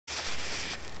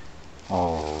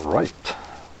Alright,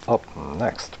 up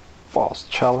next, boss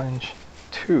challenge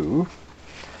 2.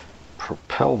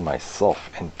 Propel myself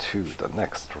into the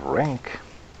next rank.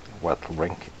 What,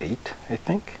 rank 8, I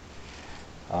think?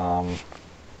 Alright,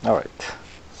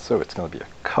 so it's gonna be a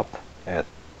cup at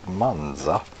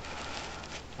Monza.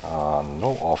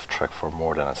 No off track for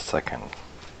more than a second.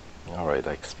 Alright,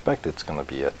 I expect it's gonna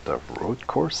be at the road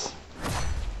course.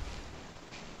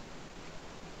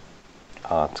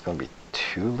 It's gonna be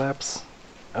 2 laps.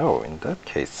 Oh, in that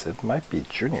case, it might be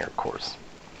junior course.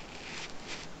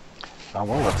 Well,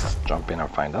 let's jump in and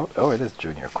find out. Oh, it is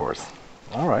junior course.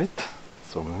 Alright,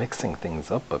 so mixing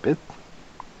things up a bit.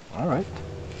 Alright.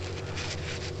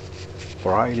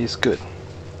 Variety is good.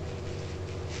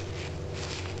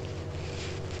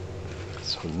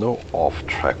 So no off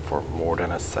track for more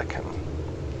than a second.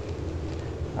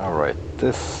 Alright,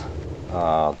 this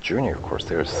junior course,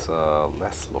 there's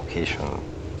less location.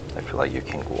 I feel like you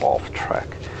can go off track.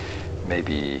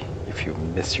 Maybe if you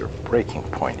miss your braking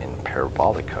point in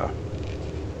Parabolica,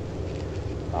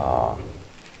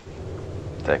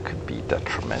 that could be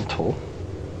detrimental.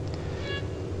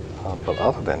 But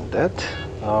other than that,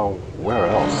 where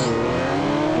else?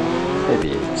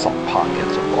 Maybe some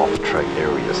pockets of off-track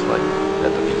areas, like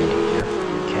at the beginning here.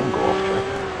 You can go off-track,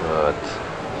 but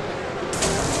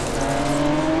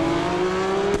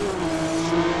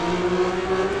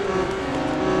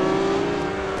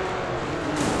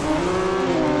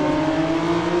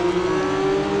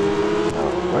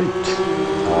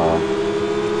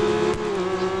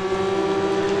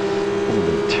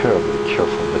terribly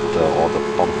careful with all the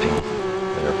bumping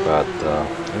there, but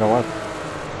you know what?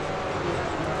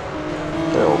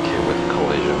 They're okay with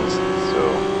collisions, so...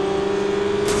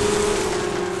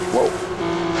 Whoa!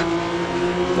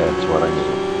 That's what I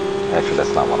mean. Actually,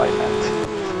 that's not what I meant.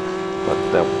 But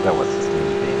that was just me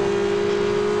being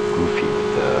goofy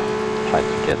with trying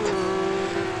to get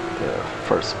the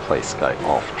first place guy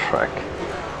off track.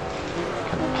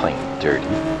 Kind of playing dirty.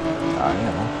 I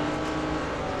know.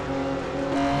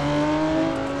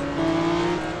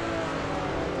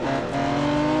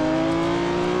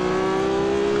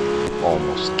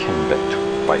 Almost came back to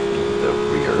bite me in the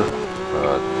rear,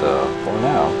 but for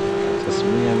now, it's just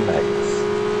me and Magnus.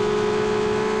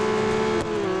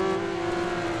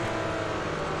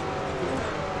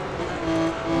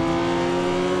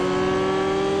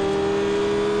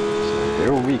 So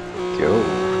there we go,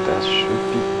 that should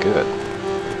be good.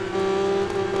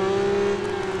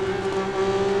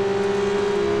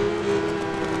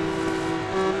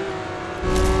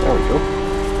 There we go.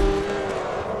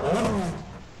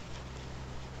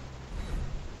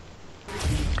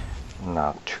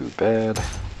 Not too bad.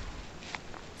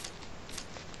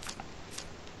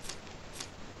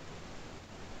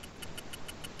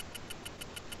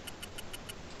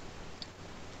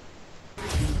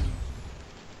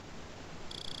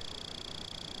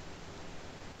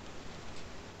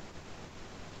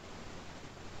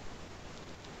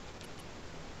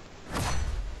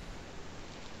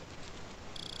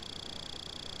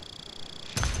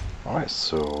 Alright,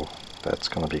 so that's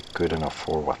gonna be good enough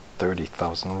for what,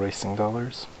 30,000 racing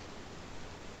dollars?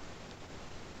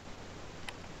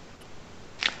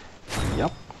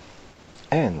 Yup.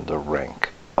 And the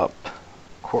rank up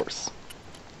course.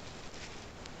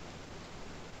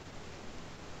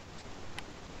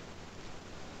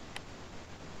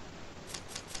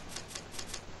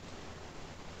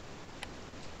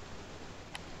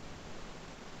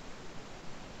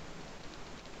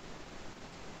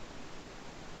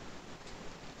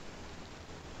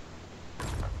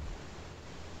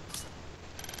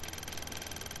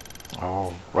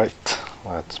 Alright,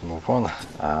 let's move on.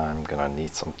 I'm gonna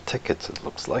need some tickets, it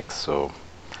looks like, so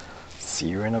see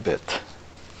you in a bit.